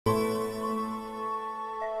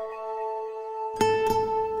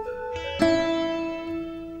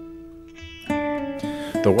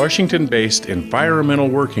the Washington-based Environmental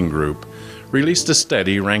Working Group released a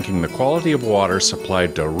study ranking the quality of water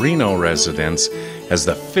supplied to Reno residents as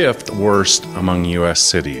the 5th worst among U.S.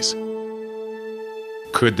 cities.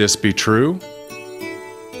 Could this be true?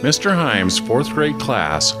 Mr. Himes' 4th grade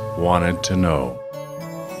class wanted to know.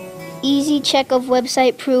 Easy check of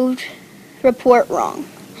website proved report wrong.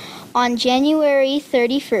 On January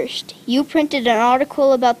 31st, you printed an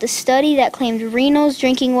article about the study that claimed Reno's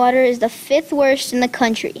drinking water is the 5th worst in the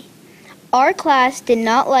country. Our class did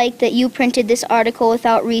not like that you printed this article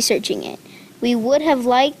without researching it. We would have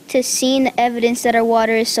liked to seen the evidence that our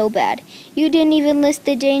water is so bad. You didn't even list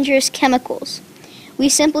the dangerous chemicals. We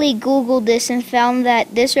simply Googled this and found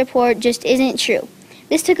that this report just isn't true.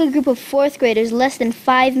 This took a group of 4th graders less than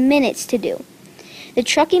 5 minutes to do. The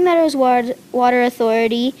Truckee Meadows Water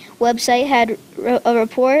Authority website had a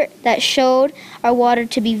report that showed our water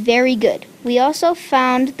to be very good. We also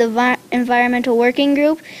found the Environmental Working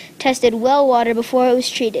Group tested well water before it was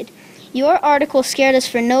treated. Your article scared us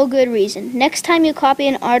for no good reason. Next time you copy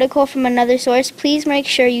an article from another source, please make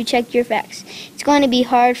sure you check your facts. It's going to be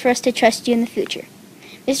hard for us to trust you in the future.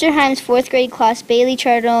 Mr. Himes' 4th grade class, Baily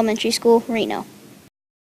Charter Elementary School, Reno.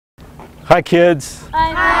 Hi kids.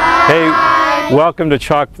 Hi. Hey, welcome to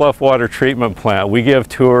Chalk Bluff Water Treatment Plant. We give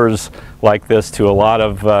tours like this to a lot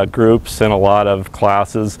of groups and a lot of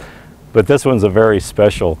classes, but this one's a very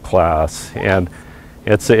special class, and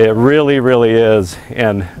it really is.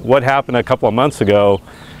 And what happened a couple of months ago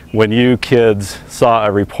when you kids saw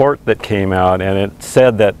a report that came out and it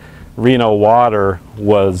said that Reno water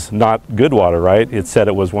was not good water, right? It said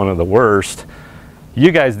it was one of the worst.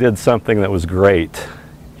 You guys did something that was great.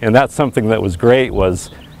 And that something that was great was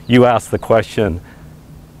you asked the question,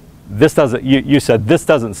 you said, this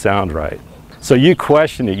doesn't sound right. So you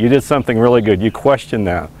questioned it. You did something really good. You questioned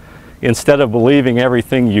that. Instead of believing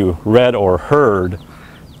everything you read or heard,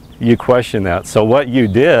 you questioned that. So what you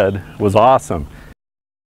did was awesome.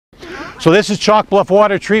 So this is Chalk Bluff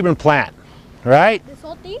Water Treatment Plant, right? This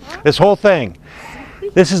whole thing? This whole thing.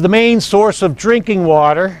 This is the main source of drinking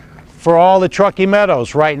water for all the Truckee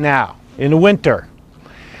Meadows right now in the winter.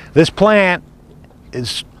 This plant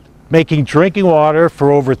is making drinking water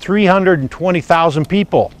for over 320,000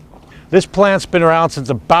 people. This plant's been around since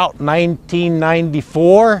about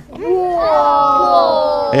 1994.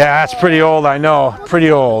 Whoa. Yeah, that's pretty old, I know,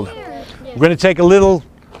 pretty old. We're going to take a little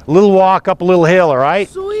walk up a little hill, all right?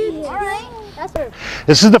 Sweet. All right.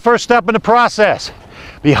 This is the first step in the process.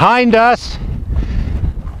 Behind us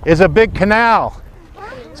is a big canal.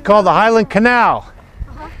 It's called the Highland Canal.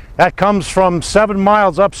 That comes from 7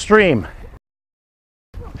 miles upstream.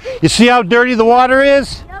 You see how dirty the water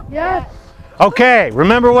is? Yes. Okay,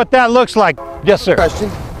 remember what that looks like. Yes, sir.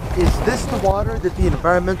 Question, is this the water that the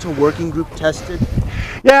Environmental Working Group tested?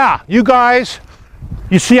 Yeah, you guys,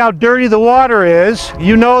 you see how dirty the water is.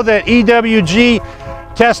 You know that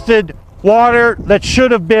EWG tested water that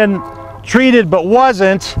should have been treated but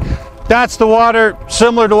wasn't. That's the water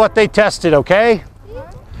similar to what they tested, okay?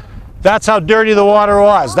 That's how dirty the water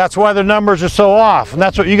was. That's why the numbers are so off, and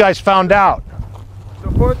that's what you guys found out. So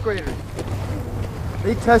 4th graders,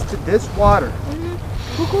 they tested this water,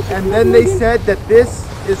 and then they said that this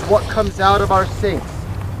is what comes out of our sinks.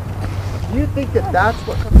 Do you think that that's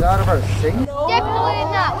what comes out of our sinks? Definitely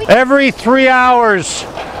not. Every 3 hours,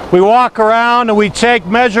 we walk around and we take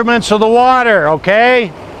measurements of the water, okay?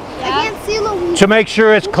 I can't see Louise. To make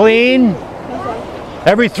sure it's clean.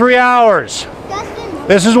 Every 3 hours.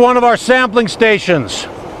 This is one of our sampling stations.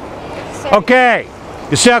 Okay,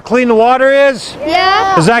 you see how clean the water is?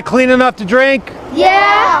 Yeah. Is that clean enough to drink?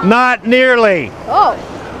 Yeah. Not nearly. Oh.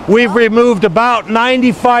 We've removed about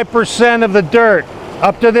 95% of the dirt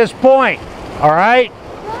up to this point, all right?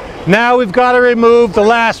 Now we've got to remove the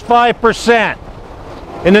last 5%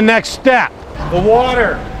 in the next step. The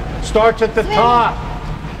water starts at the top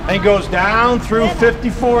and goes down through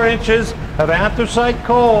 54 inches of anthracite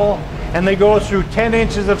coal, and they go through 10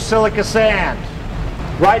 inches of silica sand.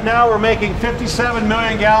 Right now we're making 57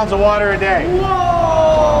 million gallons of water a day.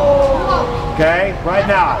 Whoa! Okay, right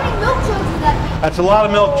now. How many milk jugs is that? That's a lot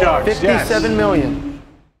of milk jugs. 57 million.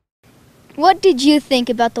 What did you think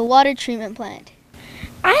about the water treatment plant?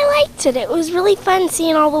 I liked it. It was really fun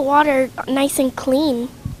seeing all the water nice and clean.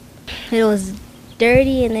 It was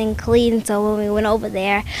dirty and then clean, so when we went over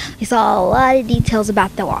there, we saw a lot of details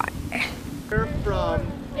about the water. We're from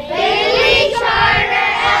Baily Charter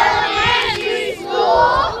Elementary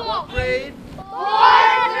School. what grade?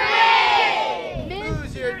 4th grade.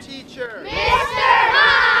 Who's your teacher? Mr.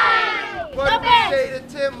 Himes. What do we say to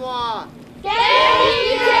TMWA?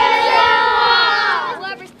 Thank you.